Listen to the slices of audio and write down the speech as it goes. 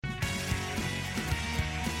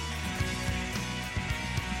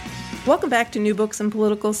Welcome back to New Books in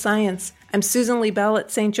Political Science. I'm Susan Liebell at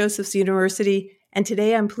St. Joseph's University, and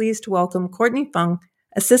today I'm pleased to welcome Courtney Fung,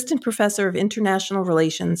 Assistant Professor of International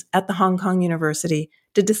Relations at the Hong Kong University,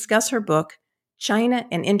 to discuss her book, China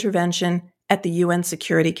and Intervention at the UN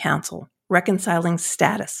Security Council, Reconciling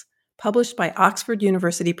Status, published by Oxford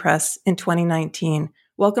University Press in 2019.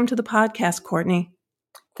 Welcome to the podcast, Courtney.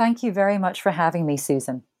 Thank you very much for having me,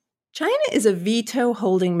 Susan. China is a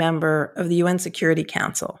veto-holding member of the UN Security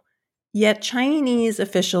Council. Yet Chinese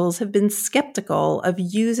officials have been skeptical of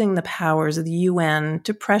using the powers of the UN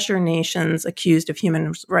to pressure nations accused of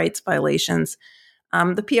human rights violations.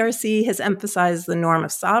 The PRC has emphasized the norm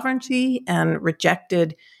of sovereignty and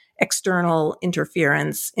rejected external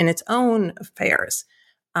interference in its own affairs.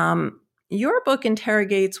 Your book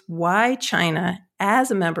interrogates why China,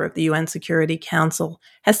 as a member of the UN Security Council,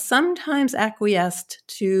 has sometimes acquiesced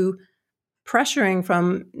to pressuring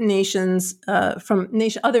from nations,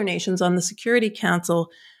 other nations on the Security Council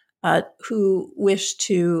who wish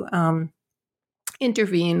to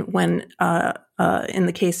intervene when, in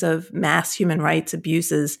the case of mass human rights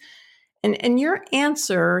abuses. And your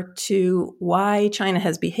answer to why China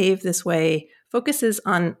has behaved this way focuses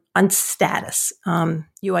on status.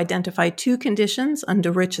 You identify two conditions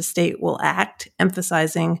under which a state will act,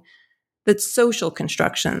 emphasizing that social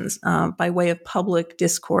constructions by way of public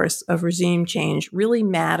discourse of regime change really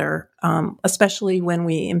matter, especially when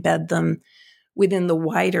we embed them within the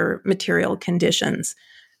wider material conditions.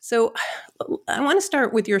 So I want to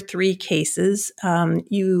start with your three cases.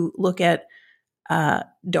 You look at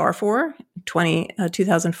Darfur,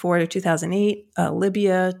 2004 to 2008,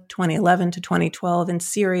 Libya, 2011 to 2012, and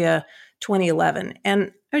Syria, 2011.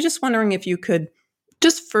 And I was just wondering if you could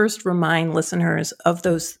just first remind listeners of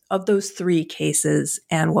those three cases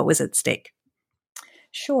and what was at stake.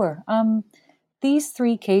 Sure. These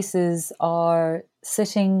three cases are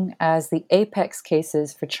sitting as the apex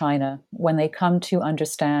cases for China when they come to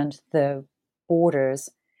understand the borders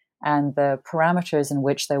and the parameters in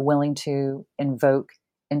which they're willing to invoke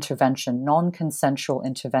intervention, non-consensual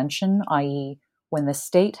intervention, i.e., when the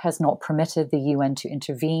state has not permitted the UN to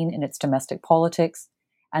intervene in its domestic politics,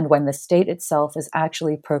 and when the state itself is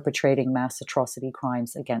actually perpetrating mass atrocity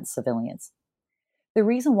crimes against civilians. The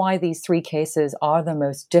reason why these three cases are the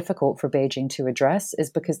most difficult for Beijing to address is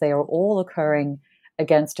because they are all occurring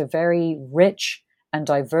against a very rich and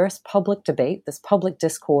diverse public debate, this public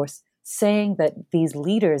discourse, saying that these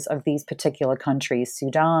leaders of these particular countries,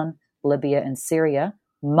 Sudan, Libya, and Syria,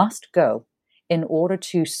 must go in order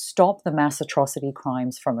to stop the mass atrocity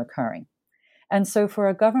crimes from occurring. And so for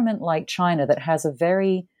a government like China that has a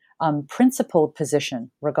very principled position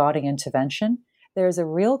regarding intervention, there's a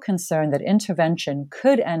real concern that intervention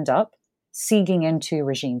could end up seeding into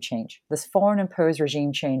regime change. This foreign-imposed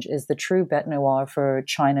regime change is the true bête noire for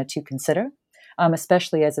China to consider,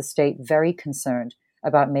 especially as a state very concerned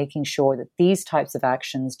about making sure that these types of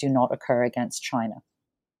actions do not occur against China.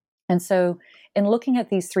 And so in looking at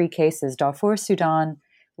these three cases, Darfur, Sudan,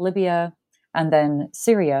 Libya, and then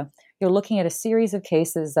Syria, you're looking at a series of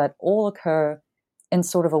cases that all occur in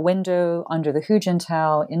sort of a window under the Hu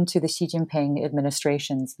Jintao into the Xi Jinping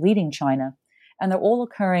administration's leading China. And they're all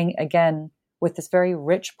occurring, again, with this very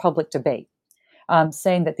rich public debate,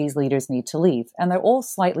 saying that these leaders need to leave. And they're all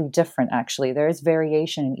slightly different, actually. There is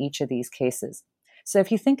variation in each of these cases. So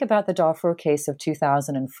if you think about the Darfur case of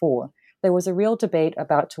 2004, there was a real debate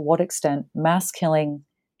about to what extent mass killing,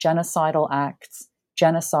 genocidal acts,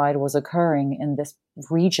 genocide was occurring in this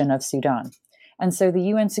region of Sudan. And so the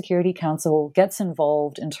UN Security Council gets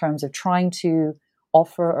involved in terms of trying to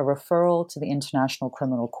offer a referral to the International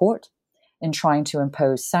Criminal Court, in trying to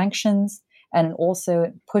impose sanctions, and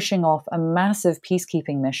also pushing off a massive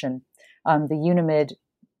peacekeeping mission, the UNAMID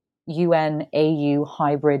UN-AU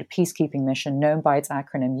hybrid peacekeeping mission known by its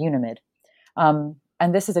acronym UNAMID.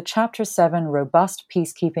 And this is a Chapter 7 robust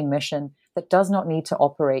peacekeeping mission that does not need to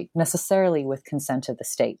operate necessarily with consent of the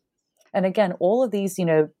state. And again, all of these,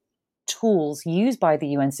 tools used by the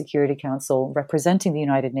UN Security Council representing the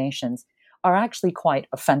United Nations are actually quite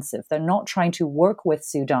offensive. They're not trying to work with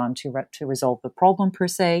Sudan to resolve the problem per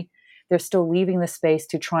se. They're still leaving the space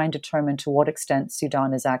to try and determine to what extent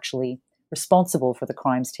Sudan is actually responsible for the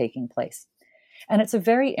crimes taking place. And it's a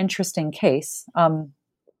very interesting case,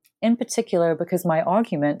 in particular because my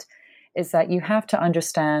argument is that you have to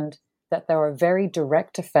understand that there are very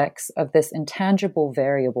direct effects of this intangible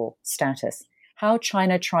variable status, how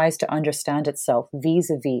China tries to understand itself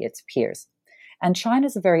vis-a-vis its peers. And China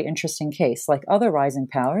is a very interesting case. Like other rising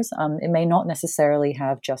powers, it may not necessarily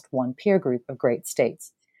have just one peer group of great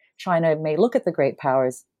states. China may look at the great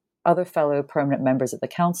powers, other fellow permanent members of the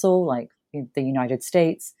council, like the United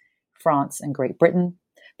States, France, and Great Britain.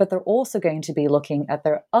 But they're also going to be looking at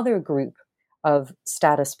their other group of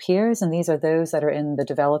status peers, and these are those that are in the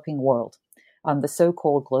developing world, the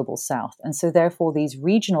so-called global south. And so therefore, these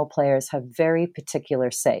regional players have very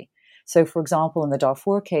particular say. So, for example, in the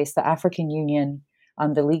Darfur case, the African Union,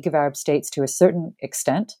 the League of Arab States to a certain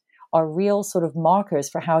extent, are real sort of markers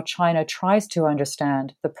for how China tries to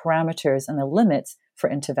understand the parameters and the limits for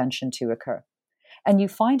intervention to occur. And you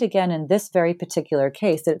find again in this very particular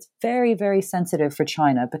case that it's very, very sensitive for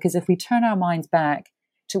China, because if we turn our minds back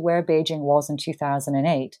to where Beijing was in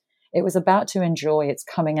 2008, it was about to enjoy its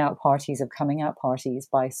coming out parties of coming out parties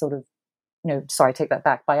by sort of, I take that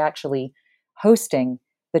back, by actually hosting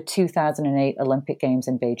the 2008 Olympic Games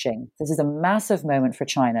in Beijing. This is a massive moment for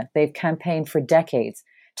China. They've campaigned for decades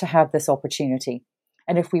to have this opportunity.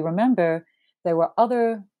 And if we remember, there were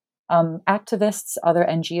other activists, other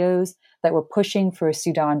NGOs that were pushing for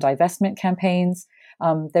Sudan divestment campaigns.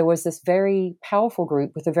 There was this very powerful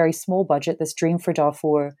group with a very small budget, this Dream for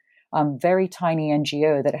Darfur, very tiny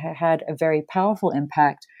NGO that had a very powerful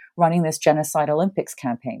impact running this Genocide Olympics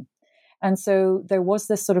campaign. And so there was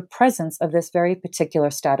this sort of presence of this very particular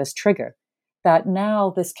status trigger, that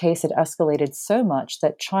now this case had escalated so much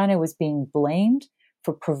that China was being blamed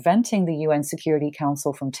for preventing the UN Security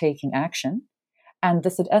Council from taking action. And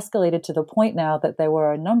this had escalated to the point now that there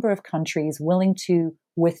were a number of countries willing to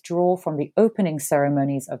withdraw from the opening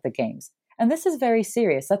ceremonies of the Games. And this is very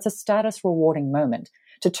serious. That's a status rewarding moment,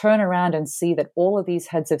 to turn around and see that all of these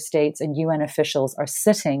heads of states and UN officials are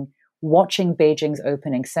sitting watching Beijing's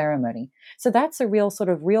opening ceremony. So that's a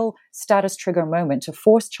real status trigger moment to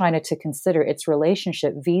force China to consider its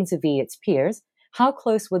relationship vis-a-vis its peers. How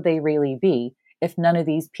close would they really be if none of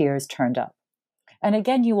these peers turned up? And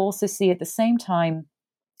again, you also see at the same time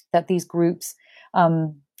that these groups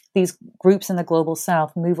in the global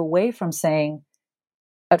south move away from saying,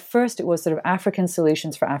 at first it was sort of African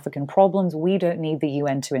solutions for African problems. We don't need the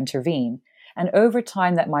UN to intervene. And over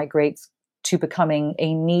time that migrates to becoming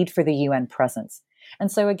a need for the UN presence.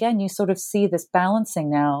 And so again, you sort of see this balancing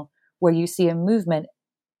now where you see a movement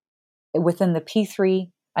within the P3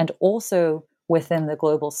 and also within the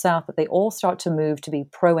global south that they all start to move to be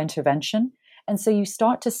pro-intervention. And so you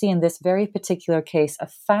start to see in this very particular case a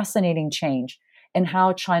fascinating change in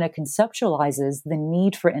how China conceptualizes the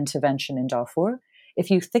need for intervention in Darfur. If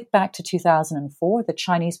you think back to 2004, the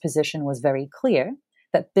Chinese position was very clear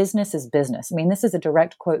that business is business. I mean, this is a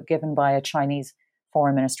direct quote given by a Chinese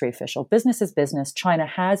foreign ministry official. Business is business. China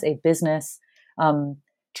has a business,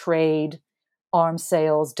 trade, arms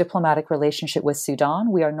sales, diplomatic relationship with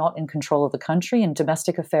Sudan. We are not in control of the country, and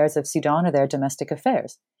domestic affairs of Sudan are their domestic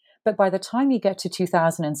affairs. But by the time you get to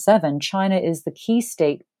 2007, China is the key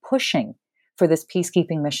state pushing for this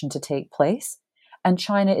peacekeeping mission to take place. And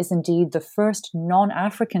China is indeed the first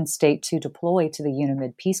non-African state to deploy to the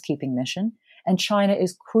UNAMID peacekeeping mission. And China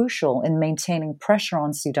is crucial in maintaining pressure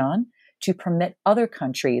on Sudan to permit other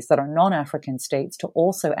countries that are non-African states to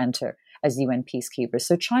also enter as UN peacekeepers.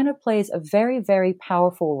 So China plays a very, very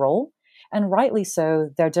powerful role. And rightly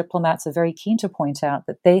so, their diplomats are very keen to point out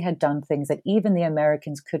that they had done things that even the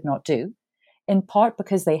Americans could not do, in part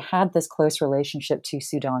because they had this close relationship to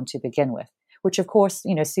Sudan to begin with, which of course,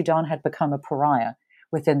 Sudan had become a pariah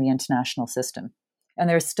within the international system. And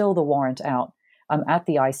there's still the warrant out at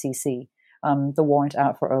the ICC, the warrant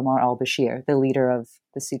out for Omar al-Bashir, the leader of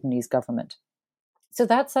the Sudanese government. So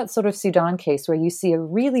that's that sort of Sudan case where you see a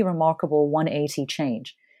really remarkable 180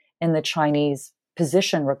 change in the Chinese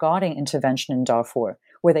position regarding intervention in Darfur,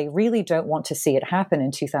 where they really don't want to see it happen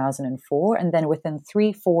in 2004. And then within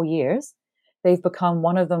 3-4 years, they've become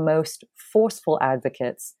one of the most forceful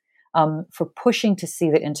advocates for pushing to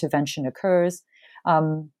see that intervention occurs.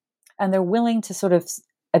 And they're willing to sort of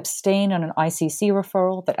abstain on an ICC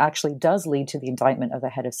referral that actually does lead to the indictment of the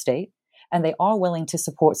head of state. And they are willing to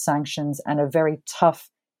support sanctions and a very tough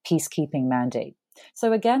peacekeeping mandate.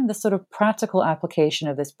 So again, the sort of practical application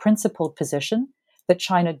of this principled position that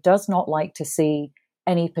China does not like to see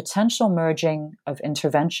any potential merging of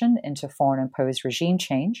intervention into foreign-imposed regime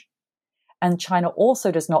change. And China also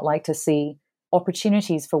does not like to see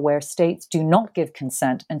opportunities for where states do not give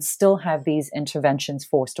consent and still have these interventions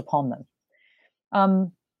forced upon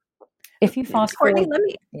them. If you fast Courtney,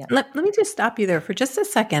 forward, let me just stop you there for just a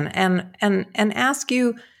second and ask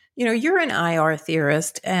you, you're an IR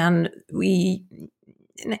theorist, and we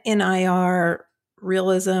in IR,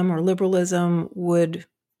 realism or liberalism wouldn't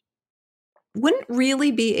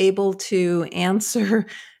really be able to answer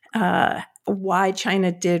why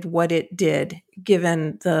China did what it did,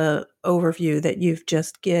 given the overview that you've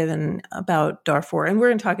just given about Darfur. And we're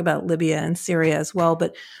going to talk about Libya and Syria as well.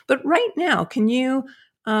 But right now, can you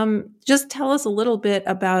Just tell us a little bit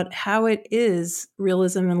about how it is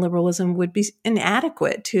realism and liberalism would be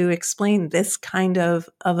inadequate to explain this kind of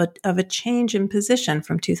a change in position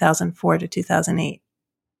from 2004 to 2008.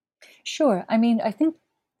 Sure. I mean, I think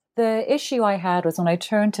the issue I had was when I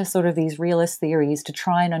turned to sort of these realist theories to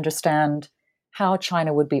try and understand how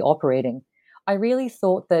China would be operating. I really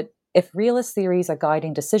thought that if realist theories are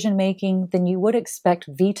guiding decision making, then you would expect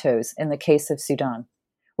vetoes in the case of Sudan,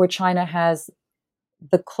 where China has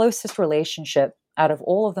the closest relationship out of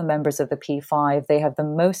all of the members of the P5. They have the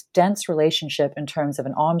most dense relationship in terms of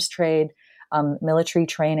an arms trade, military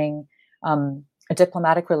training, a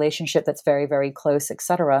diplomatic relationship that's very, very close,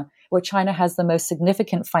 etc., where China has the most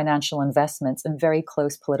significant financial investments and very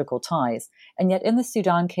close political ties. And yet in the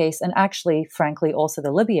Sudan case, and actually, frankly, also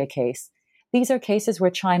the Libya case, these are cases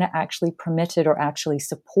where China actually permitted or actually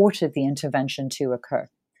supported the intervention to occur.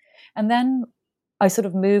 And then I sort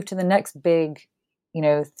of moved to the next big,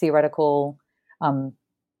 theoretical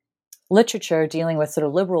literature dealing with sort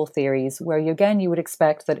of liberal theories, where you would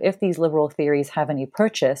expect that if these liberal theories have any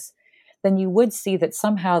purchase, then you would see that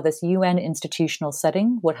somehow this UN institutional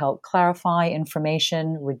setting would help clarify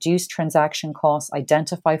information, reduce transaction costs,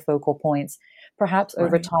 identify focal points, perhaps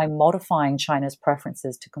over time modifying China's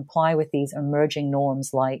preferences to comply with these emerging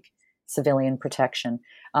norms like civilian protection,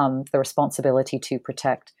 the responsibility to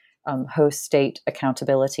protect, host state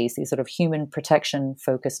accountabilities, these sort of human protection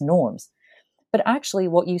focused norms. But actually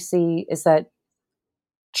what you see is that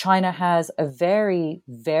China has a very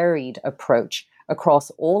varied approach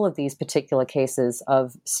across all of these particular cases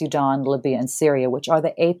of Sudan, Libya, and Syria, which are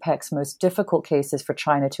the apex most difficult cases for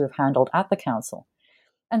China to have handled at the Council.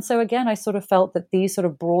 And so again, I sort of felt that these sort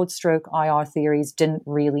of broad stroke IR theories didn't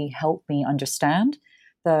really help me understand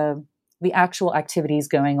the actual activities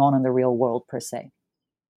going on in the real world per se.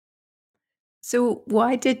 So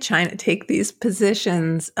why did China take these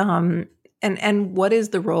positions? And what is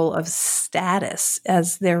the role of status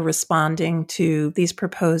as they're responding to these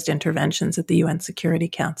proposed interventions at the UN Security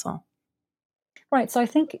Council? Right. So I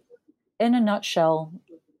think in a nutshell,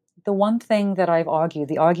 the one thing that I've argued,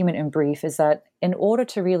 the argument in brief, is that in order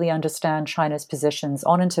to really understand China's positions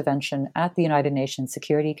on intervention at the United Nations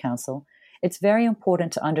Security Council, it's very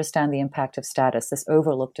important to understand the impact of status, this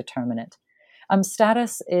overlooked determinant.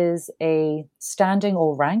 Status is a standing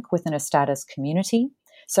or rank within a status community,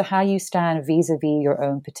 so how you stand vis-a-vis your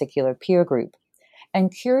own particular peer group.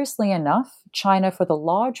 And curiously enough, China, for the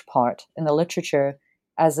large part in the literature,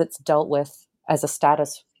 as it's dealt with as a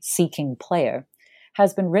status-seeking player,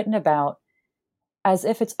 has been written about as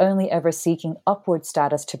if it's only ever seeking upward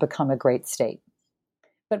status to become a great state.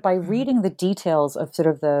 But by reading the details of sort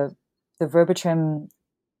of the verbatim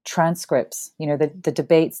transcripts, the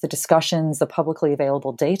debates, the discussions, the publicly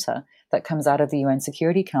available data that comes out of the UN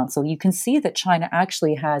Security Council, you can see that China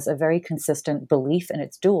actually has a very consistent belief in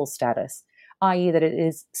its dual status, i.e. that it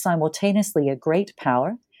is simultaneously a great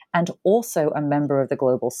power and also a member of the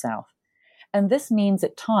global South. And this means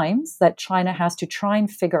at times that China has to try and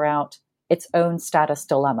figure out its own status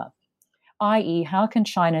dilemma, i.e. how can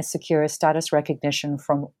China secure status recognition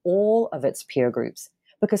from all of its peer groups?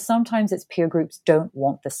 Because sometimes its peer groups don't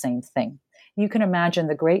want the same thing. You can imagine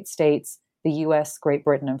the great states, the US, Great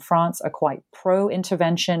Britain, and France, are quite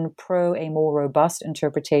pro-intervention, pro a more robust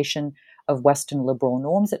interpretation of Western liberal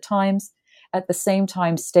norms at times. At the same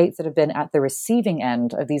time, states that have been at the receiving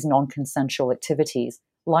end of these non-consensual activities,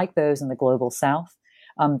 like those in the global South,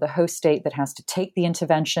 the host state that has to take the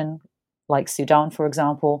intervention, like Sudan, for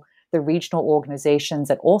example, the regional organizations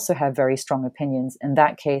that also have very strong opinions, in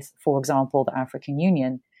that case, for example, the African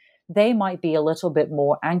Union, they might be a little bit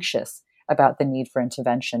more anxious about the need for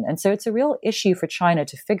intervention. And so it's a real issue for China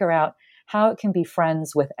to figure out how it can be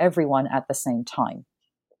friends with everyone at the same time.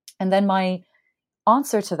 And then my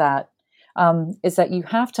answer to that is that you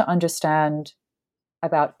have to understand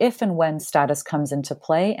about if and when status comes into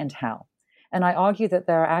play and how. And I argue that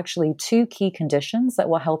there are actually two key conditions that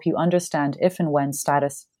will help you understand if and when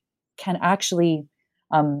status can actually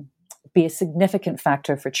be a significant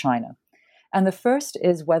factor for China. And the first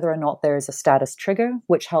is whether or not there is a status trigger,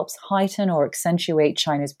 which helps heighten or accentuate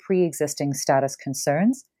China's pre-existing status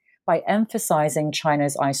concerns by emphasizing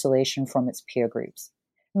China's isolation from its peer groups,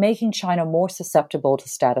 making China more susceptible to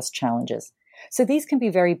status challenges. So these can be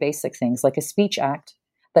very basic things, like a speech act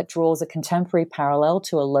that draws a contemporary parallel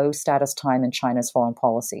to a low status time in China's foreign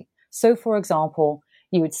policy. So, for example,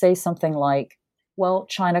 you would say something like, well,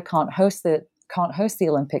 China can't host the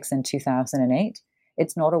Olympics in 2008.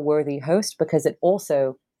 It's not a worthy host because it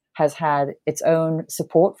also has had its own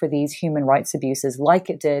support for these human rights abuses, like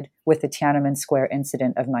it did with the Tiananmen Square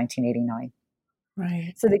incident of 1989.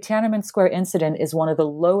 Right. So the Tiananmen Square incident is one of the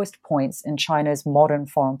lowest points in China's modern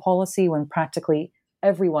foreign policy when practically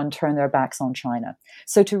everyone turned their backs on China.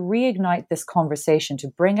 So to reignite this conversation, to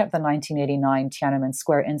bring up the 1989 Tiananmen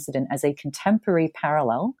Square incident as a contemporary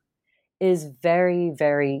parallel is very,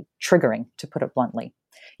 very triggering, to put it bluntly.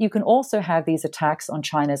 You can also have these attacks on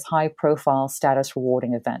China's high-profile status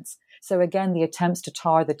rewarding events. So again, the attempts to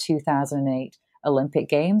tar the 2008 Olympic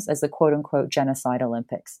Games as the quote-unquote genocide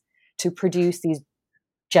Olympics, to produce these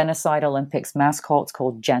genocide Olympics mascots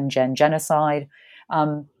called Gen Genocide.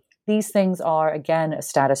 These things are, again, a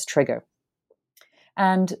status trigger.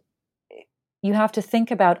 And you have to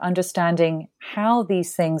think about understanding how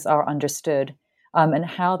these things are understood and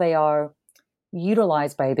how they are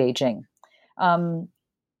utilized by Beijing. And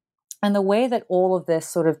the way that all of this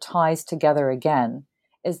sort of ties together again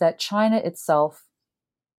is that China itself,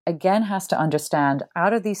 again, has to understand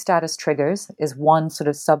out of these status triggers is one sort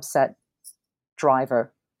of subset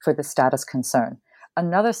driver for the status concern.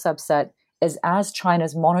 Another subset is as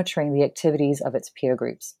China's monitoring the activities of its peer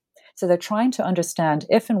groups. So they're trying to understand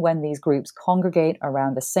if and when these groups congregate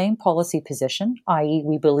around the same policy position, i.e.,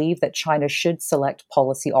 we believe that China should select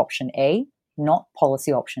policy option A, not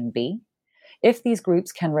policy option B. If these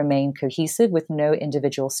groups can remain cohesive with no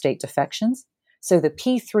individual state defections. So the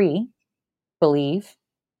P3 believe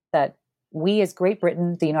that we as Great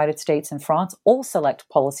Britain, the United States, and France all select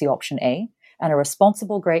policy option A, and a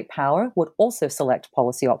responsible great power would also select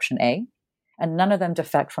policy option A, and none of them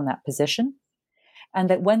defect from that position.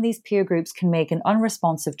 And that when these peer groups can make an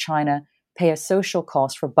unresponsive China pay a social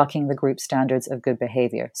cost for bucking the group standards of good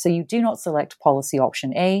behavior. So you do not select policy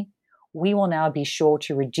option A, we will now be sure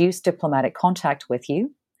to reduce diplomatic contact with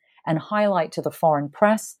you and highlight to the foreign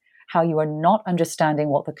press how you are not understanding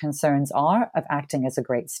what the concerns are of acting as a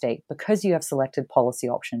great state because you have selected policy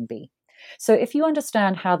option B. So if you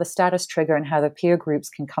understand how the status trigger and how the peer groups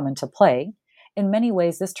can come into play, in many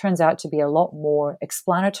ways, this turns out to be a lot more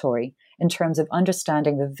explanatory in terms of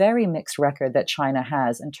understanding the very mixed record that China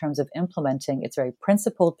has in terms of implementing its very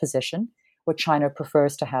principled position, where China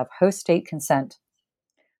prefers to have host state consent,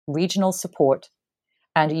 regional support,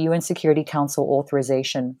 and UN Security Council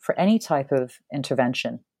authorization for any type of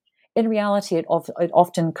intervention. In reality, it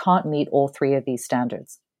often can't meet all three of these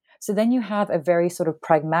standards. So then you have a very sort of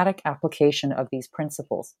pragmatic application of these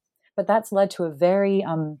principles. But that's led to a very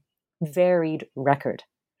varied record.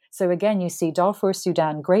 So again, you see Darfur,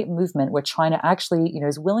 Sudan, great movement where China actually,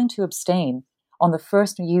 is willing to abstain on the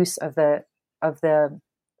first use of the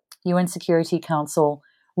UN Security Council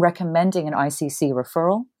recommending an ICC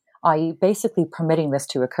referral, i.e. basically permitting this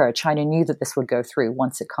to occur. China knew that this would go through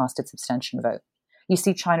once it cast its abstention vote. You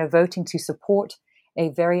see China voting to support a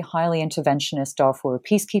very highly interventionist Darfur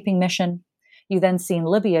peacekeeping mission. You then see in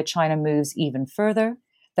Libya, China moves even further,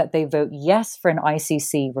 that they vote yes for an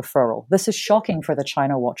ICC referral. This is shocking for the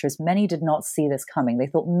China watchers. Many did not see this coming. They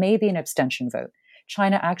thought maybe an abstention vote.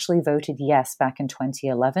 China actually voted yes back in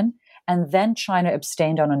 2011, and then China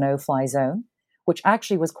abstained on a no-fly zone, which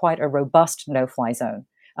actually was quite a robust no-fly zone,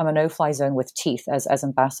 a no-fly zone with teeth, as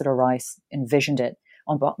Ambassador Rice envisioned it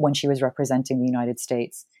when she was representing the United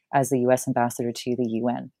States as the US ambassador to the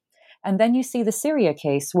UN. And then you see the Syria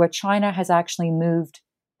case where China has actually moved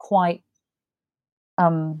quite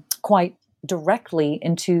directly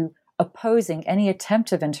into opposing any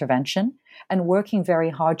attempt of intervention and working very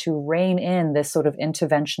hard to rein in this sort of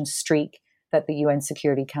intervention streak that the UN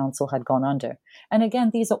Security Council had gone under. And again,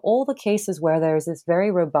 these are all the cases where there is this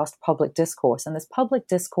very robust public discourse, and this public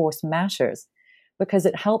discourse matters because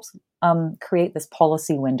it helps create this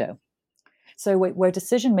policy window. So where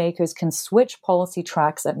decision makers can switch policy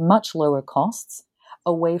tracks at much lower costs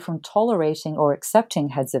away from tolerating or accepting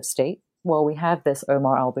heads of state. Well, we have this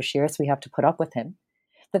Omar al-Bashir, so we have to put up with him,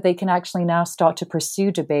 that they can actually now start to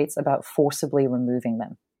pursue debates about forcibly removing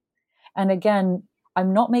them. And again,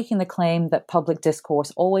 I'm not making the claim that public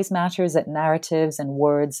discourse always matters, that narratives and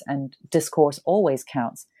words and discourse always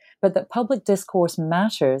counts, but that public discourse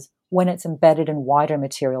matters when it's embedded in wider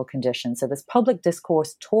material conditions. So this public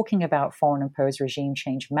discourse talking about foreign imposed regime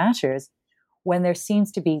change matters when there seems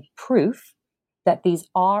to be proof that these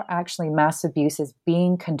are actually mass abuses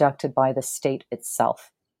being conducted by the state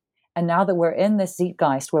itself. And now that we're in this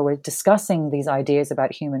zeitgeist where we're discussing these ideas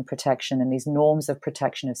about human protection and these norms of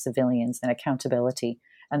protection of civilians and accountability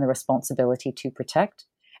and the responsibility to protect,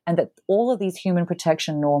 and that all of these human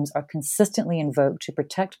protection norms are consistently invoked to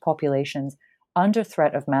protect populations under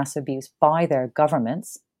threat of mass abuse by their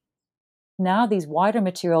governments, now these wider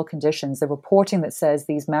material conditions, the reporting that says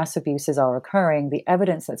these mass abuses are occurring, the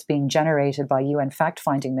evidence that's being generated by UN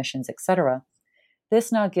fact-finding missions, etc.,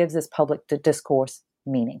 this now gives this public discourse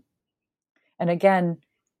meaning. And again,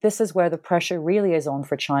 this is where the pressure really is on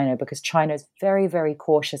for China, because China is very, very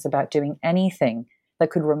cautious about doing anything that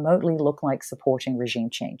could remotely look like supporting regime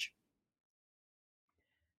change.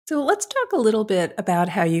 So let's talk a little bit about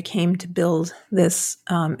how you came to build this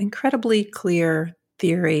incredibly clear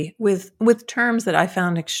theory with terms that I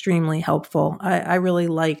found extremely helpful. I really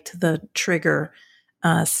liked the trigger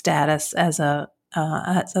status as a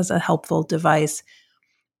helpful device.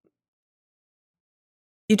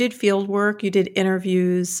 You did field work, you did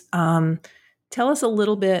interviews. Tell us a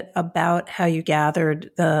little bit about how you gathered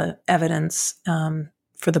the evidence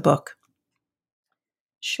for the book.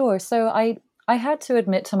 Sure. So I had to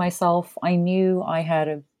admit to myself, I knew I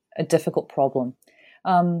had a difficult problem.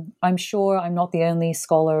 I'm sure I'm not the only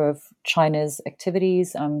scholar of China's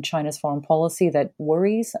activities, China's foreign policy, that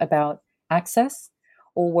worries about access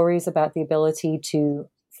or worries about the ability to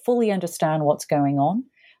fully understand what's going on,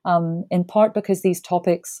 in part because these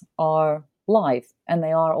topics are live and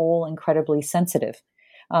they are all incredibly sensitive.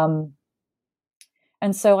 Um,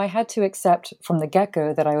 and so I had to accept from the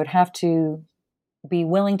get-go that I would have to be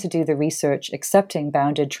willing to do the research, accepting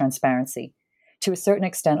bounded transparency. To a certain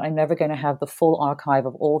extent, I'm never going to have the full archive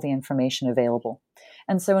of all the information available.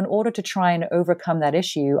 And so in order to try and overcome that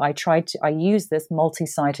issue, I used this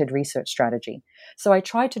multi-sited research strategy. So I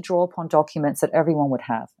tried to draw upon documents that everyone would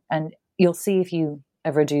have. And you'll see if you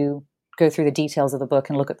ever do go through the details of the book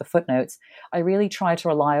and look at the footnotes, I really try to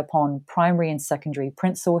rely upon primary and secondary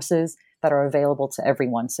print sources that are available to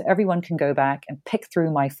everyone. So everyone can go back and pick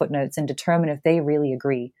through my footnotes and determine if they really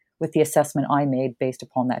agree with the assessment I made based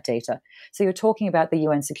upon that data. So you're talking about the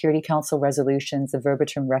UN Security Council resolutions, the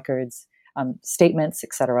verbatim records, statements,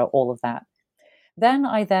 etc., all of that. Then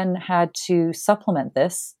I had to supplement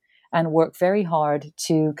this and work very hard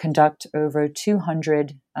to conduct over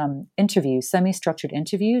 200 interviews, semi-structured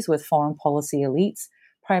interviews with foreign policy elites,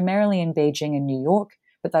 primarily in Beijing and New York,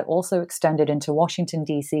 but that also extended into Washington,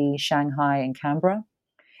 D.C., Shanghai, and Canberra,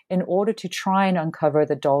 in order to try and uncover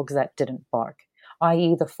the dogs that didn't bark,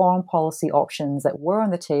 i.e. the foreign policy options that were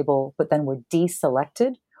on the table, but then were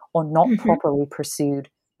deselected or not properly pursued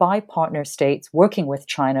by partner states working with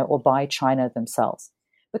China or by China themselves.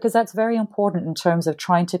 Because that's very important in terms of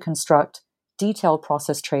trying to construct detailed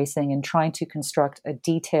process tracing and trying to construct a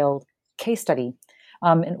detailed case study.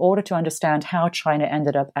 In order to understand how China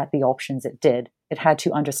ended up at the options it did, it had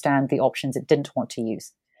to understand the options it didn't want to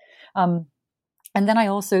use. And then I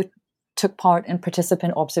also took part in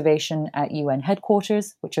participant observation at UN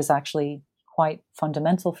headquarters, which is actually quite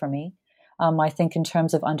fundamental for me. I think in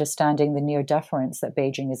terms of understanding the near deference that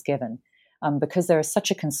Beijing is given, because there is such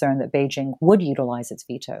a concern that Beijing would utilize its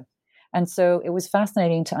veto. And so it was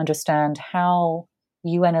fascinating to understand how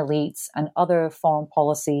UN elites and other foreign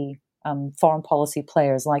policy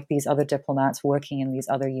players, like these other diplomats working in these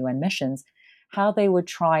other UN missions, how they would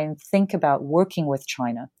try and think about working with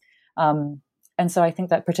China. And so I think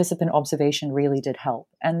that participant observation really did help.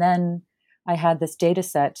 And then I had this data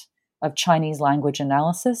set of Chinese language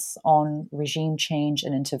analysis on regime change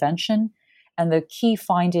and intervention. And the key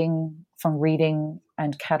finding from reading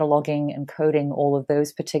and cataloging and coding all of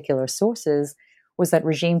those particular sources was that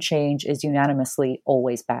regime change is unanimously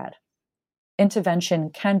always bad. Intervention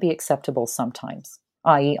can be acceptable sometimes,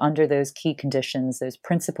 i.e. under those key conditions, those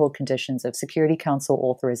principal conditions of Security Council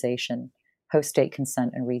authorization, host state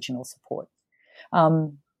consent, and regional support.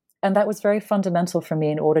 And that was very fundamental for me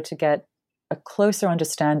in order to get a closer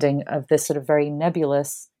understanding of this sort of very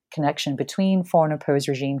nebulous connection between foreign imposed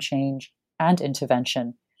regime change and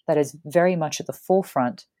intervention that is very much at the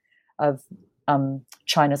forefront of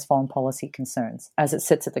China's foreign policy concerns as it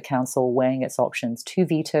sits at the council weighing its options to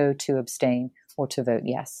veto, to abstain, or to vote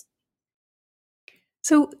yes.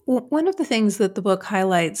 So one of the things that the book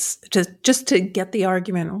highlights, just to get the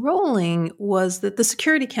argument rolling, was that the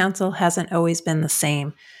Security Council hasn't always been the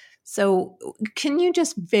same. So can you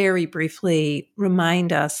just very briefly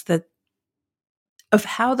remind us of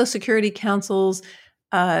how the Security Council's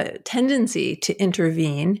tendency to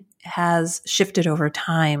intervene has shifted over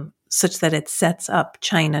time, such that it sets up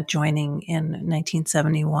China joining in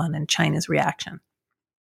 1971 and China's reaction?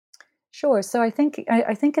 Sure. So I think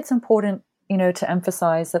it's important, to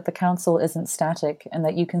emphasize that the council isn't static and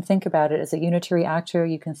that you can think about it as a unitary actor.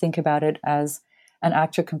 You can think about it as an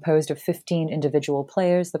actor composed of 15 individual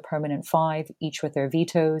players, the permanent 5, each with their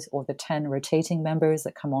vetoes, or the 10 rotating members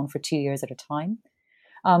that come on for 2 years at a time.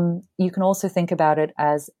 You can also think about it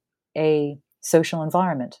as a social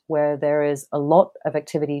environment where there is a lot of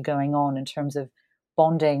activity going on in terms of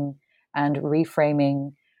bonding and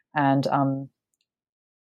reframing and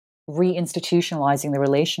reinstitutionalizing the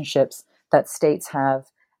relationships that states have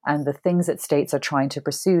And the things that states are trying to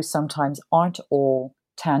pursue sometimes aren't all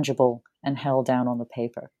tangible and held down on the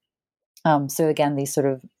paper. So again, these sort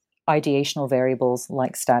of ideational variables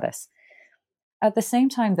like status. At the same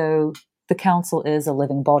time, though, the council is a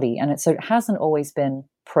living body, and it hasn't always been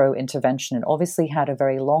pro-intervention. It obviously had a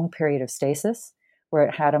very long period of stasis, where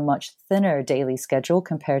it had a much thinner daily schedule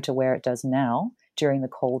compared to where it does now during the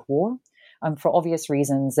Cold War, for obvious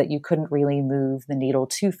reasons that you couldn't really move the needle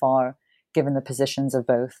too far, given the positions of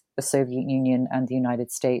both the Soviet Union and the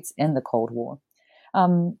United States in the Cold War.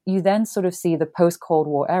 You then sort of see the post-Cold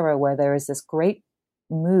War era where there is this great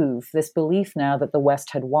move, this belief now that the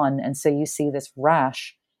West had won. And so you see this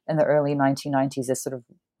rash in the early 1990s, this sort of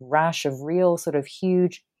rash of real sort of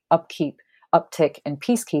huge uptick in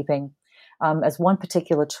peacekeeping as one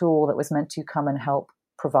particular tool that was meant to come and help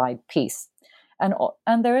provide peace.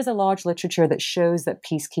 And there is a large literature that shows that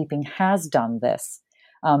peacekeeping has done this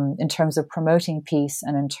in terms of promoting peace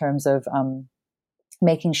and in terms of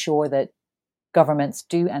making sure that governments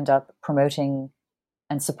do end up promoting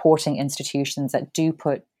and supporting institutions that do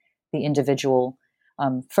put the individual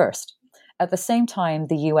first. At the same time,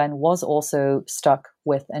 the UN was also stuck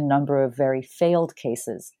with a number of very failed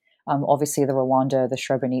cases. Obviously, the Rwanda, the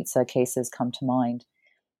Srebrenica cases come to mind.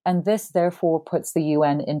 And this, therefore, puts the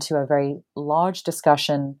UN into a very large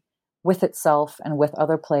discussion with itself and with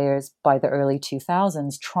other players by the early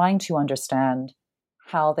 2000s, trying to understand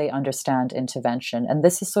how they understand intervention. And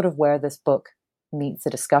this is sort of where this book meets the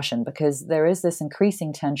discussion, because there is this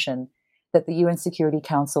increasing tension that the UN Security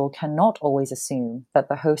Council cannot always assume that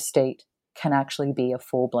the host state can actually be a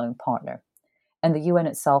full-blown partner. And the UN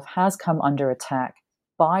itself has come under attack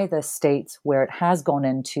by the states where it has gone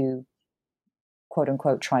into, quote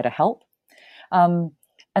unquote, try to help.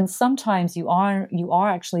 And sometimes you are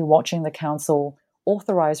actually watching the council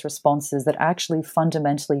authorize responses that actually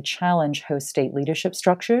fundamentally challenge host state leadership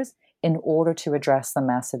structures in order to address the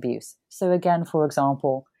mass abuse. So again, for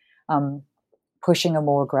example, pushing a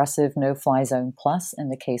more aggressive no-fly zone plus in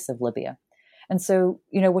the case of Libya. And so,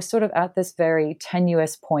 we're sort of at this very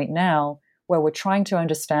tenuous point now where we're trying to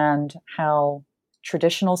understand how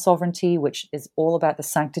traditional sovereignty, which is all about the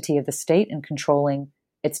sanctity of the state and controlling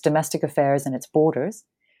its domestic affairs and its borders,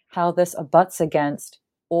 how this abuts against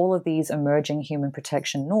all of these emerging human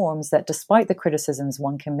protection norms that, despite the criticisms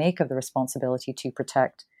one can make of the responsibility to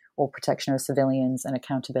protect or protection of civilians and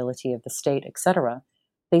accountability of the state, etc.,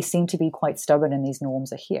 they seem to be quite stubborn and these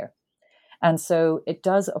norms are here. And so it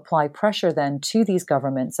does apply pressure then to these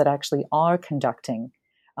governments that actually are conducting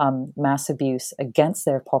mass abuse against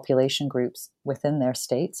their population groups within their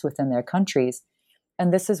states, within their countries.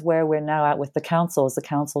 And this is where we're now at with the councils. The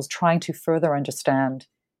council's trying to further understand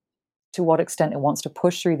to what extent it wants to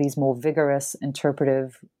push through these more vigorous,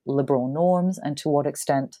 interpretive, liberal norms, and to what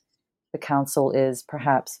extent the council is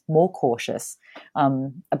perhaps more cautious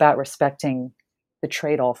about respecting the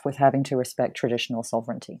trade-off with having to respect traditional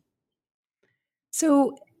sovereignty.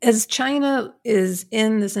 So as China is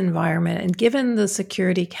in this environment, and given the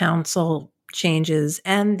Security Council changes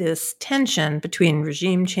and this tension between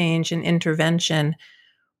regime change and intervention,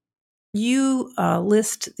 you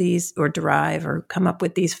list these or derive or come up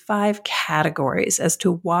with these 5 categories as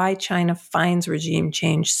to why China finds regime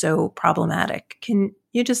change so problematic. Can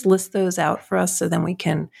you just list those out for us so then we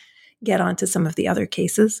can get onto some of the other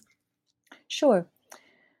cases? Sure.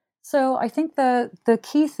 So I think the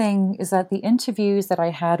key thing is that the interviews that I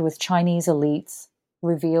had with Chinese elites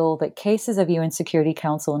reveal that cases of UN Security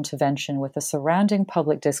Council intervention with the surrounding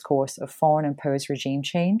public discourse of foreign-imposed regime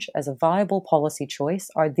change as a viable policy choice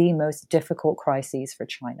are the most difficult crises for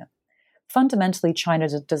China. Fundamentally, China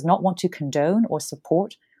does not want to condone or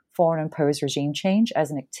support foreign-imposed regime change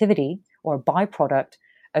as an activity or a byproduct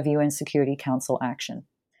of UN Security Council action.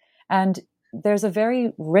 And there's a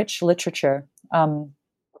very rich literature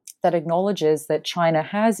that acknowledges that China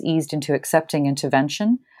has eased into accepting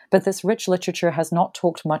intervention, but this rich literature has not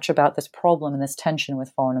talked much about this problem and this tension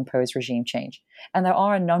with foreign-imposed regime change. And there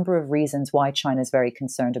are a number of reasons why China is very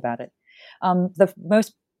concerned about it. The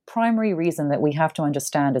most primary reason that we have to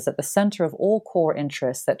understand is that the center of all core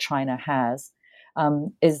interests that China has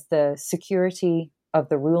is the security of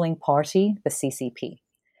the ruling party, the CCP,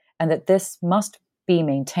 and that this must be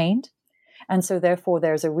maintained. And so therefore,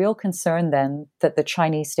 there's a real concern then that the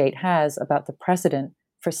Chinese state has about the precedent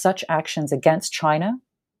for such actions against China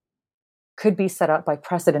could be set up by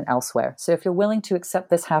precedent elsewhere. So if you're willing to accept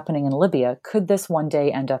this happening in Libya, could this one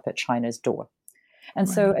day end up at China's door? And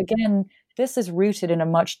so again, this is rooted in a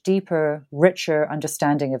much deeper, richer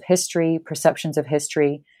understanding of history, perceptions of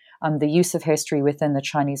history, the use of history within the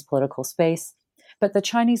Chinese political space. But the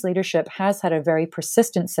Chinese leadership has had a very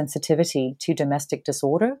persistent sensitivity to domestic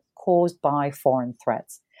disorder caused by foreign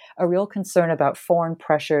threats, a real concern about foreign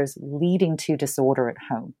pressures leading to disorder at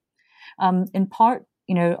home. In part,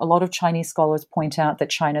 a lot of Chinese scholars point out that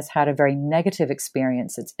China's had a very negative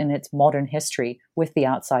experience in its modern history with the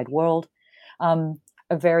outside world, a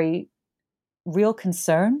very real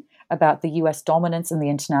concern about the US dominance in the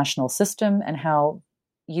international system and how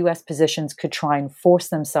US positions could try and force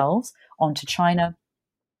themselves onto China.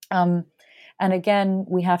 And again,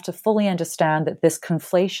 we have to fully understand that this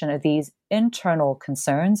conflation of these internal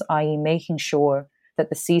concerns, i.e., making sure that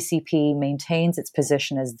the CCP maintains its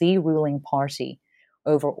position as the ruling party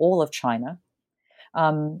over all of China,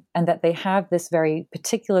 and that they have this very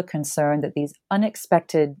particular concern that these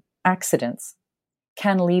unexpected accidents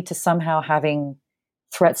can lead to somehow having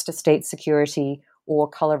threats to state security or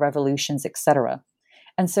color revolutions, etc.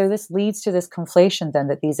 And so this leads to this conflation then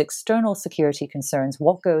that these external security concerns,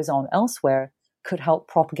 what goes on elsewhere, could help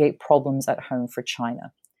propagate problems at home for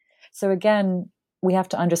China. So again, we have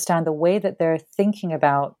to understand the way that they're thinking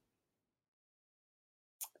about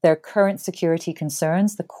their current security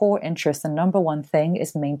concerns. The core interest, the number one thing,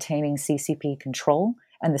 is maintaining CCP control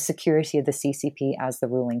and the security of the CCP as the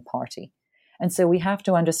ruling party. And so we have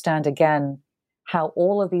to understand again how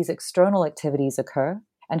all of these external activities occur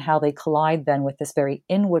and how they collide then with this very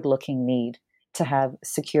inward-looking need to have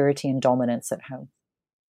security and dominance at home.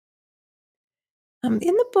 In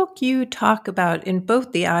the book, you talk about, in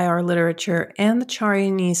both the IR literature and the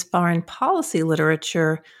Chinese foreign policy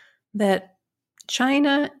literature, that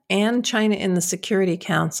China and China in the Security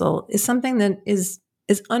Council is something that is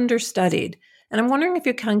understudied. And I'm wondering if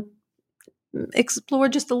you can explore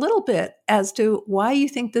just a little bit as to why you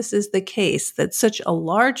think this is the case, that such a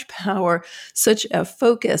large power, such a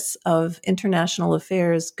focus of international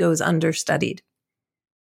affairs goes understudied.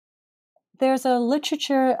 There's a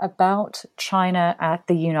literature about China at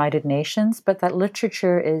the United Nations, but that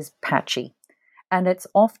literature is patchy. And it's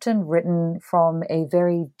often written from a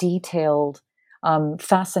very detailed,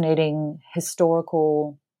 fascinating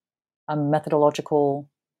historical, methodological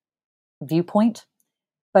viewpoint.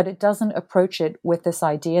 But it doesn't approach it with this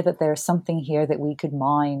idea that there's something here that we could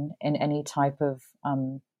mine in any type of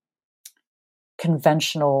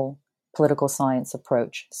conventional political science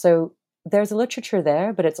approach. So there's a literature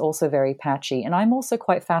there, but it's also very patchy. And I'm also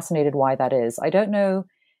quite fascinated why that is. I don't know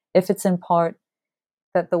if it's in part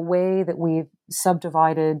that the way that we've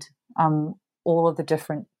subdivided all of the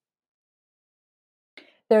different...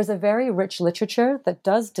 There's a very rich literature that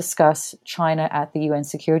does discuss China at the UN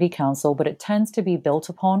Security Council, but it tends to be built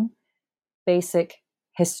upon basic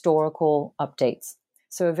historical updates.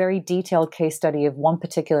 So a very detailed case study of one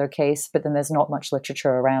particular case, but then there's not much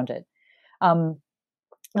literature around it.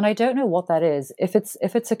 And I don't know what that is. If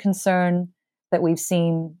it's a concern that we've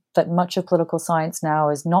seen that much of political science now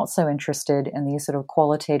is not so interested in these sort of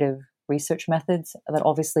qualitative research methods that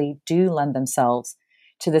obviously do lend themselves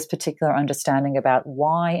to this particular understanding about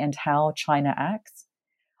why and how China acts.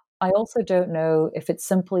 I also don't know if it's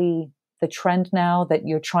simply the trend now that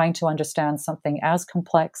you're trying to understand something as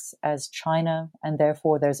complex as China, and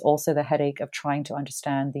therefore there's also the headache of trying to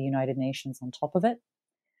understand the United Nations on top of it.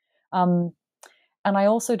 And I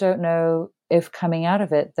also don't know if coming out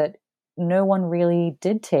of it that no one really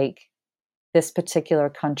did take this particular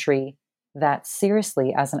country that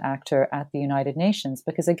seriously as an actor at the United Nations,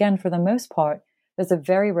 because again, for the most part, there's a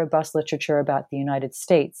very robust literature about the United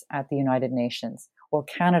States at the United Nations or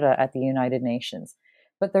Canada at the United Nations.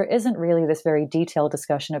 But there isn't really this very detailed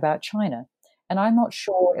discussion about China. And I'm not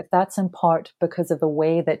sure if that's in part because of the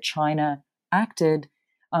way that China acted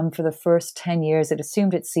for the first 10 years. It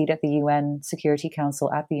assumed its seat at the UN Security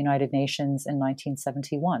Council at the United Nations in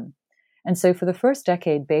 1971. And so for the first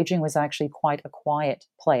decade, Beijing was actually quite a quiet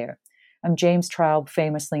player. James Traub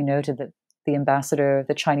famously noted that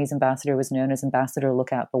the Chinese ambassador was known as Ambassador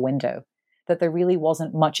Look Out the Window, that there really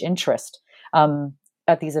wasn't much interest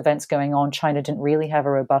at these events going on. China didn't really have a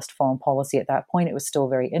robust foreign policy at that point. It was still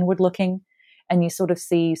very inward looking. And you sort of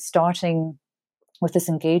see, starting with this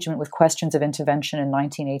engagement with questions of intervention in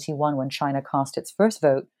 1981, when China cast its first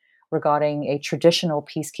vote regarding a traditional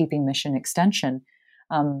peacekeeping mission extension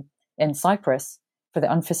in Cyprus for the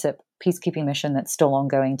UNFICYP peacekeeping mission that's still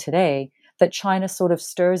ongoing today, that China sort of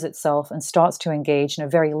stirs itself and starts to engage in a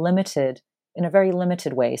very limited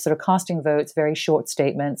way, sort of casting votes, very short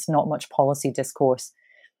statements, not much policy discourse.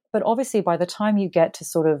 But obviously, by the time you get to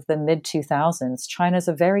sort of the mid-2000s, China's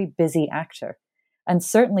a very busy actor. And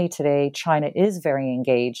certainly today, China is very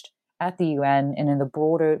engaged at the UN and in the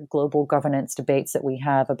broader global governance debates that we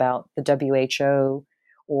have about the WHO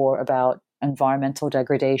or about environmental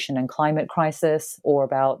degradation and climate crisis, or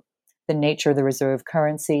about the nature of the reserve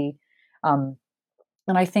currency. And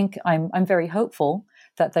I think I'm very hopeful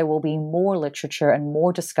that there will be more literature and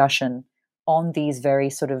more discussion on these very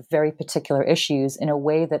particular issues in a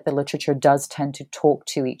way that the literature does tend to talk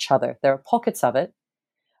to each other. There are pockets of it.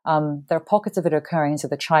 There are pockets of it occurring to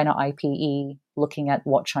the China IPE, looking at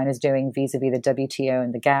what China's doing vis-a-vis the WTO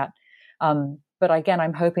and the GATT. But again,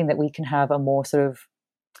 I'm hoping that we can have a more sort of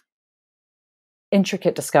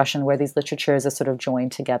intricate discussion where these literatures are sort of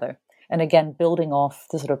joined together. And again, building off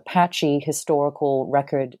the sort of patchy historical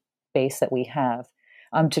record base that we have,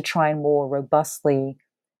 to try and more robustly,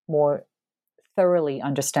 more thoroughly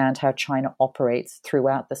understand how China operates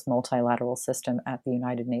throughout this multilateral system at the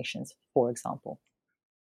United Nations, for example.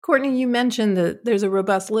 Courtney, you mentioned that there's a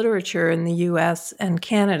robust literature in the US and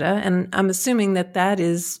Canada, and I'm assuming that that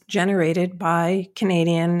is generated by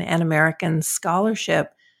Canadian and American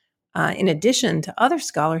scholarship, in addition to other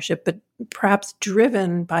scholarship, but perhaps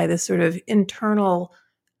driven by this sort of internal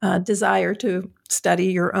desire to study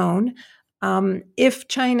your own. If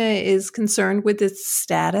China is concerned with its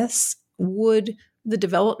status, would the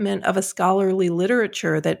development of a scholarly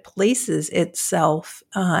literature that places itself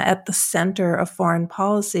at the center of foreign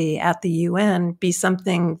policy at the UN be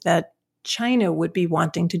something that China would be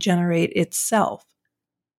wanting to generate itself?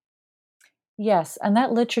 Yes, and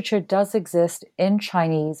that literature does exist in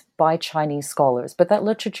Chinese by Chinese scholars, but that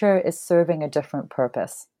literature is serving a different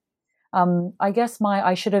purpose. I guess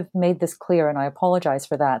I should have made this clear, and I apologize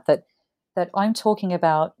for that I'm talking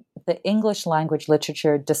about the English language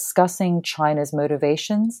literature discussing China's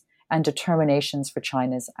motivations and determinations for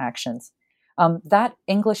China's actions. That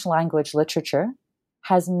English language literature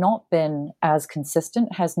has not been as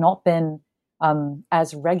consistent, has not been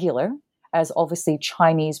as regular as obviously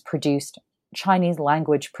Chinese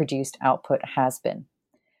language produced output has been.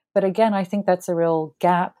 But again, I think that's a real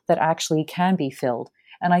gap that actually can be filled.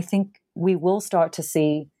 And I think we will start to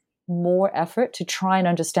see more effort to try and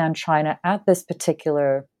understand China in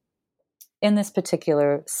this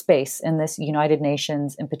particular space, in this United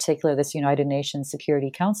Nations, in particular, this United Nations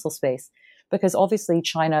Security Council space, because obviously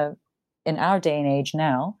China in our day and age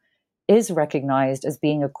now is recognized as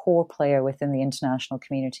being a core player within the international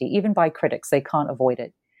community, even by critics. They can't avoid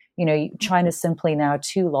it. China's simply now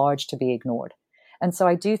too large to be ignored. And so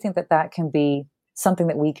I do think that can be something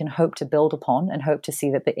that we can hope to build upon and hope to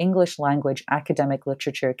see that the English language academic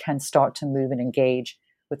literature can start to move and engage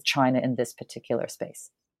with China in this particular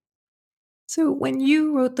space. So when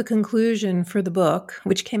you wrote the conclusion for the book,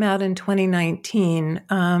 which came out in 2019,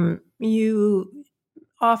 you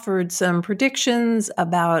offered some predictions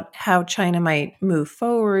about how China might move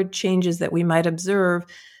forward, changes that we might observe.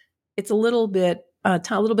 It's a little bit of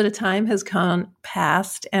time has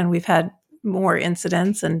passed, and we've had more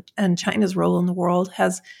incidents, and China's role in the world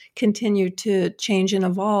has continued to change and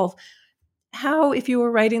evolve. How, if you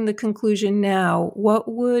were writing the conclusion now,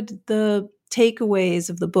 what would the takeaways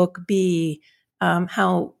of the book be?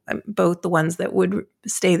 How both the ones that would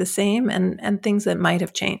stay the same and things that might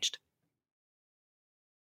have changed?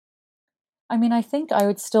 I mean, I think I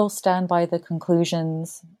would still stand by the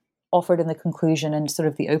conclusions offered in the conclusion and sort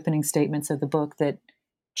of the opening statements of the book that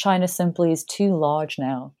China simply is too large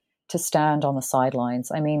now to stand on the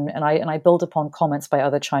sidelines. I mean, and I build upon comments by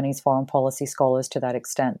other Chinese foreign policy scholars to that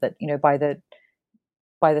extent that,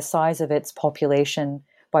 by the size of its population,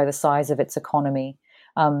 by the size of its economy,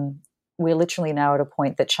 we're literally now at a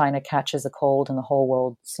point that China catches a cold and the whole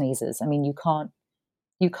world sneezes. I mean, you can't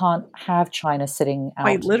have China sitting out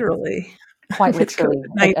quite literally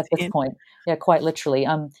at this point. Yeah, quite literally.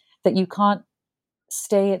 That you can't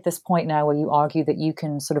stay at this point now where you argue that you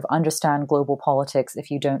can sort of understand global politics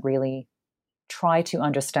if you don't really try to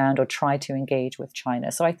understand or try to engage with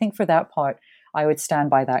China. So I think for that part, I would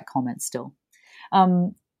stand by that comment still.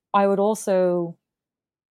 I would also,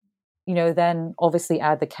 then obviously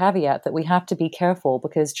add the caveat that we have to be careful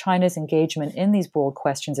because China's engagement in these broad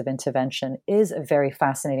questions of intervention is a very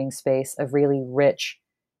fascinating space of really rich,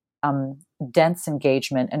 dense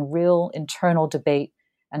engagement and real internal debate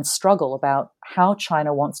and struggle about how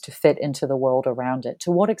China wants to fit into the world around it.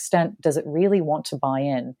 To what extent does it really want to buy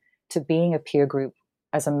in to being a peer group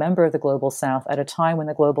as a member of the Global South at a time when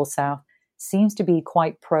the Global South seems to be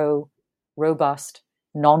quite pro-robust,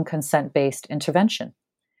 non-consent-based intervention?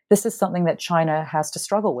 This is something that China has to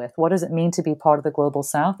struggle with. What does it mean to be part of the Global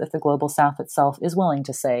South if the Global South itself is willing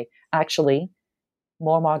to say, actually,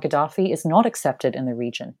 Muammar Gaddafi is not accepted in the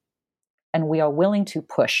region, and we are willing to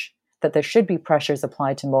push that there should be pressures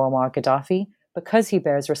applied to Muammar Gaddafi because he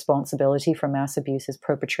bears responsibility for mass abuses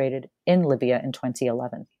perpetrated in Libya in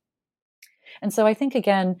 2011. And so I think,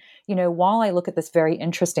 again, while I look at this very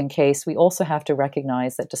interesting case, we also have to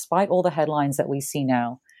recognize that despite all the headlines that we see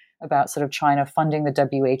now about sort of China funding the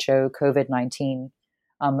WHO COVID-19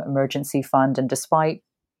 emergency fund, and despite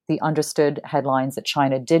the understood headlines that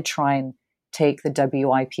China did try and take the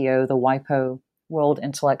WIPO, the WIPO, World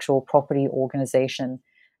Intellectual Property Organization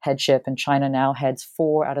headship, and China now heads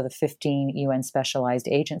 4 out of the 15 UN specialized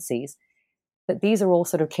agencies, that these are all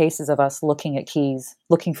sort of cases of us looking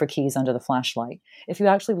for keys under the flashlight. If you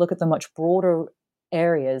actually look at the much broader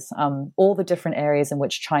areas, all the different areas in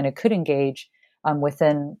which China could engage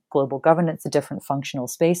within global governance, the different functional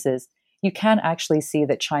spaces, you can actually see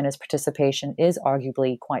that China's participation is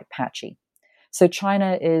arguably quite patchy. So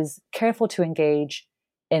China is careful to engage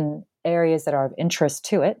in areas that are of interest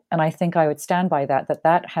to it. And I think I would stand by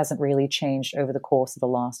that hasn't really changed over the course of the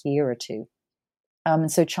last year or two.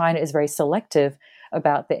 And so China is very selective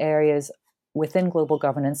about the areas within global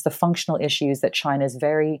governance, the functional issues that China is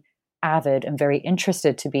very avid and very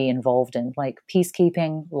interested to be involved in, like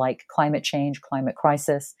peacekeeping, like climate change, climate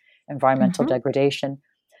crisis, environmental degradation.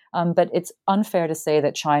 But it's unfair to say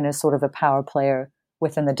that China is sort of a power player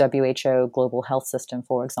within the WHO global health system,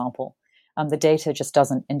 for example. The data just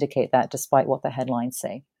doesn't indicate that, despite what the headlines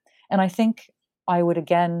say. And I think I would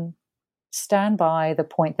again stand by the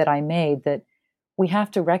point that I made, that we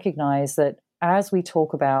have to recognize that as we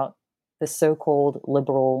talk about the so-called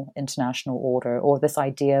liberal international order, or this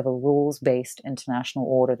idea of a rules-based international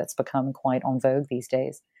order that's become quite en vogue these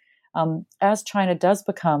days, as China does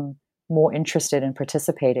become more interested in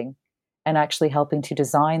participating and actually helping to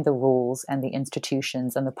design the rules and the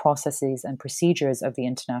institutions and the processes and procedures of the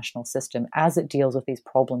international system as it deals with these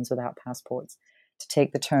problems without passports, to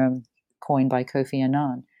take the term coined by Kofi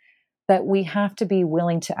Annan, that we have to be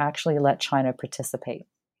willing to actually let China participate.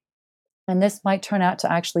 And this might turn out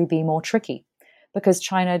to actually be more tricky, because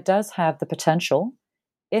China does have the potential,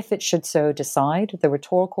 if it should so decide, it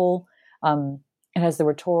has the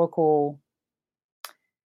rhetorical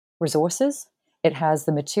resources. It has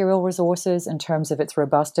the material resources in terms of its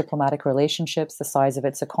robust diplomatic relationships, the size of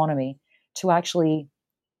its economy, to actually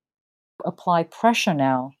apply pressure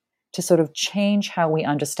now to sort of change how we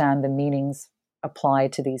understand the meanings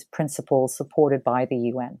applied to these principles supported by the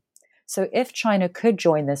UN. So if China could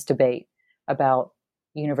join this debate about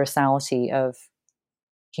universality of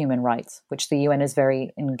human rights, which the UN is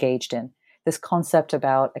very engaged in, this concept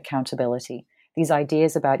about accountability, these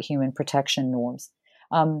ideas about human protection norms,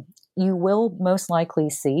 you will most likely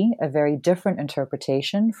see a very different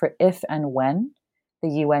interpretation for if and when the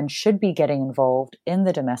UN should be getting involved in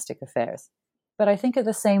the domestic affairs. But I think at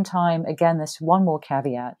the same time, again, this one more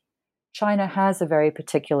caveat, China has a very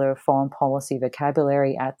particular foreign policy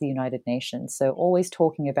vocabulary at the United Nations. So always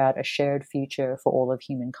talking about a shared future for all of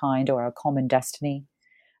humankind, or our common destiny.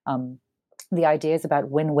 The ideas about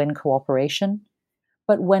win-win cooperation.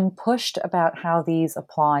 But when pushed about how these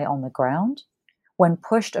apply on the ground, when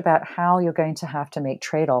pushed about how you're going to have to make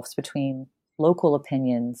trade-offs between local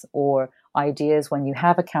opinions or ideas when you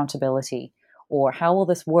have accountability, or how will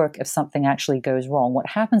this work if something actually goes wrong? What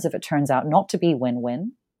happens if it turns out not to be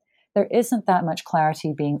win-win? There isn't that much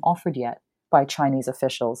clarity being offered yet by Chinese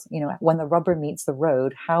officials. When the rubber meets the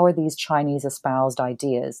road, how are these Chinese espoused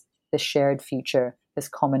ideas, this shared future, this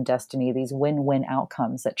common destiny, these win-win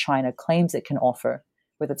outcomes that China claims it can offer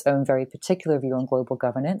with its own very particular view on global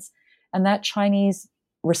governance? And that Chinese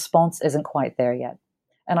response isn't quite there yet.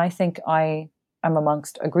 And I think I am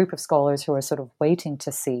amongst a group of scholars who are sort of waiting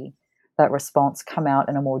to see that response come out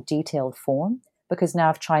in a more detailed form. Because now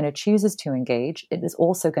if China chooses to engage, it is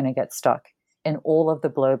also going to get stuck in all of the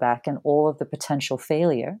blowback and all of the potential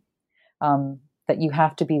failure that you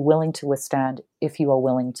have to be willing to withstand if you are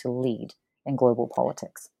willing to lead in global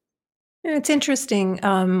politics. It's interesting.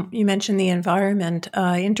 You mentioned the environment.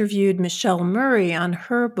 I interviewed Michelle Murray on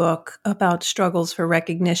her book about struggles for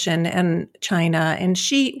recognition in China. And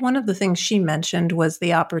one of the things she mentioned was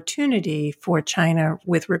the opportunity for China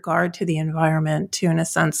with regard to the environment to, in a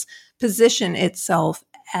sense, position itself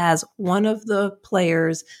as one of the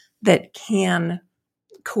players that can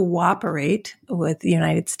cooperate with the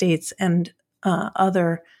United States and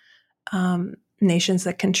other nations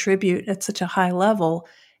that contribute at such a high level,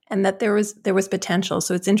 and that there was potential.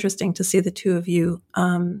 So it's interesting to see the two of you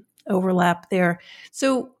overlap there.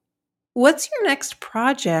 So what's your next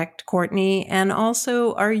project, Courtney? And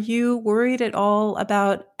also, are you worried at all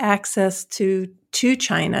about access to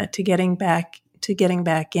China, to getting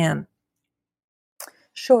back in?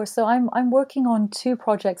 Sure. So I'm working on 2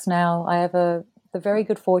 projects now. I have the very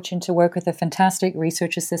good fortune to work with a fantastic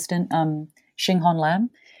research assistant, Xinghong Lam,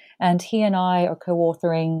 and he and I are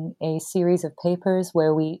co-authoring a series of papers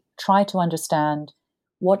where we try to understand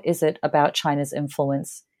what is it about China's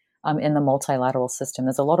influence in the multilateral system.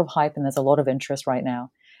 There's a lot of hype and there's a lot of interest right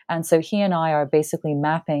now. And so he and I are basically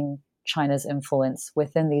mapping China's influence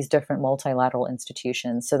within these different multilateral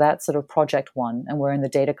institutions. So that's sort of project one. And we're in the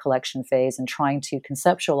data collection phase and trying to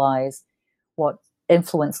conceptualize what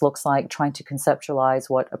influence looks like, trying to conceptualize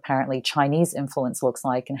what apparently Chinese influence looks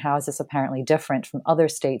like, and how is this apparently different from other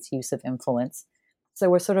states' use of influence. So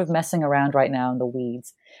we're sort of messing around right now in the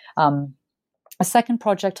weeds. A second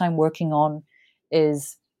project I'm working on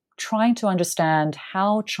is trying to understand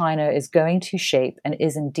how China is going to shape and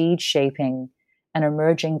is indeed shaping an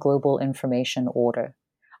emerging global information order,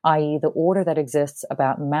 i.e. the order that exists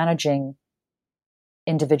about managing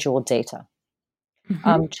individual data.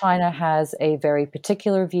 Mm-hmm. China has a very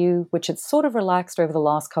particular view, which it's sort of relaxed over the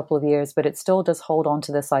last couple of years, but it still does hold on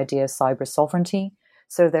to this idea of cyber sovereignty.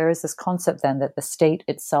 So there is this concept then that the state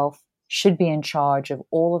itself should be in charge of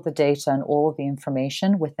all of the data and all of the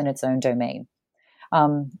information within its own domain.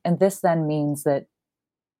 And this then means that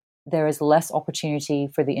there is less opportunity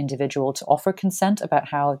for the individual to offer consent about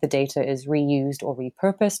how the data is reused or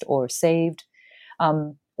repurposed or saved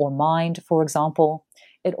or mined, for example.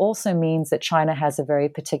 It also means that China has a very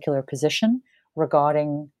particular position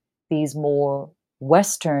regarding these more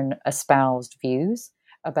Western espoused views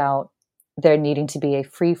about there needing to be a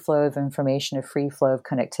free flow of information, a free flow of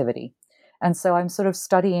connectivity. And so I'm sort of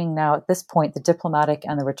studying now at this point the diplomatic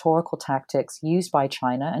and the rhetorical tactics used by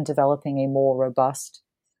China and developing a more robust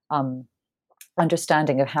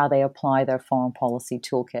understanding of how they apply their foreign policy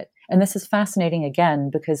toolkit. And this is fascinating again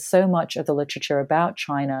because so much of the literature about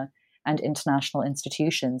China and international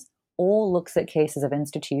institutions all looks at cases of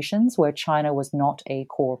institutions where China was not a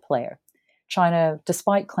core player. China,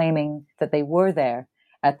 despite claiming that they were there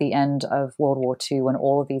at the end of World War II when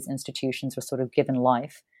all of these institutions were sort of given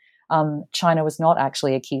life, China was not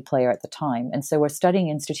actually a key player at the time. And so we're studying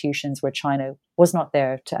institutions where China was not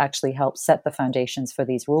there to actually help set the foundations for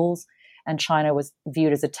these rules. And China was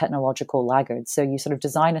viewed as a technological laggard. So you sort of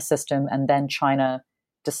design a system and then China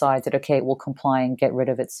decides that, okay, it will comply and get rid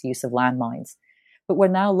of its use of landmines. But we're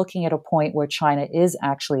now looking at a point where China is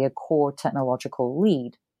actually a core technological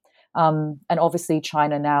lead. And obviously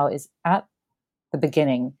China now is at the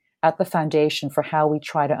beginning, at the foundation for how we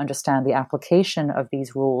try to understand the application of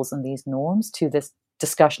these rules and these norms to this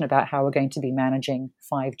discussion about how we're going to be managing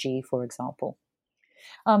 5G, for example.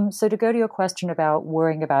 So to go to your question about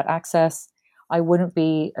worrying about access, I wouldn't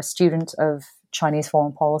be a student of Chinese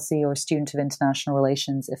foreign policy or a student of international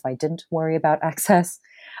relations if I didn't worry about access.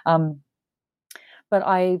 But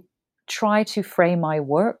I try to frame my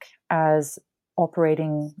work as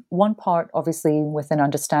operating one part, obviously, within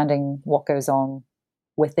understanding what goes on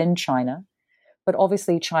within China. But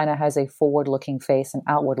obviously, China has a forward-looking face and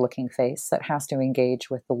outward-looking face that has to engage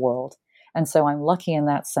with the world. And so I'm lucky in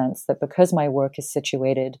that sense that because my work is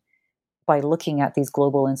situated by looking at these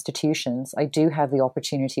global institutions, I do have the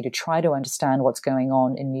opportunity to try to understand what's going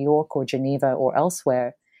on in New York or Geneva or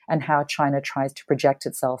elsewhere and how China tries to project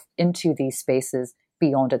itself into these spaces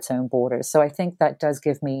beyond its own borders. So I think that does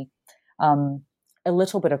give me a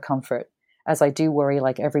little bit of comfort, as I do worry,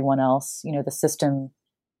 like everyone else, the system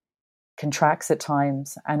contracts at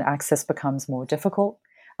times and access becomes more difficult.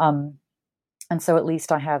 And so at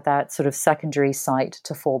least I have that sort of secondary site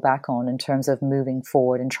to fall back on in terms of moving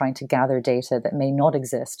forward and trying to gather data that may not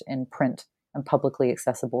exist in print and publicly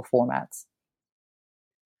accessible formats.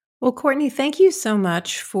 Well, Courtney, thank you so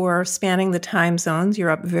much for spanning the time zones.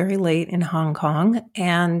 You're up very late in Hong Kong,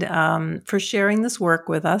 and for sharing this work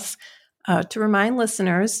with us. To remind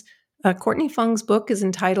listeners, Courtney Fung's book is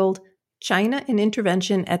entitled China and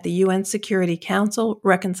Intervention at the UN Security Council,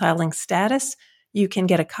 Reconciling Status. You can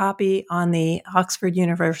get a copy on the Oxford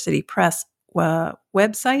University Press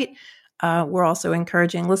website. We're also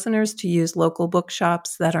encouraging listeners to use local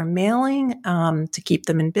bookshops that are mailing to keep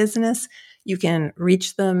them in business. You can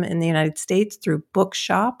reach them in the United States through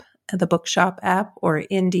Bookshop, the Bookshop app, or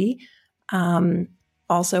Indie.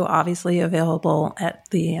 Also, obviously available at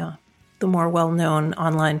the more well-known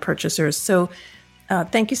online purchasers. So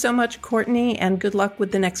thank you so much, Courtney, and good luck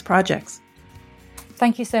with the next projects.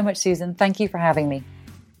 Thank you so much, Susan. Thank you for having me.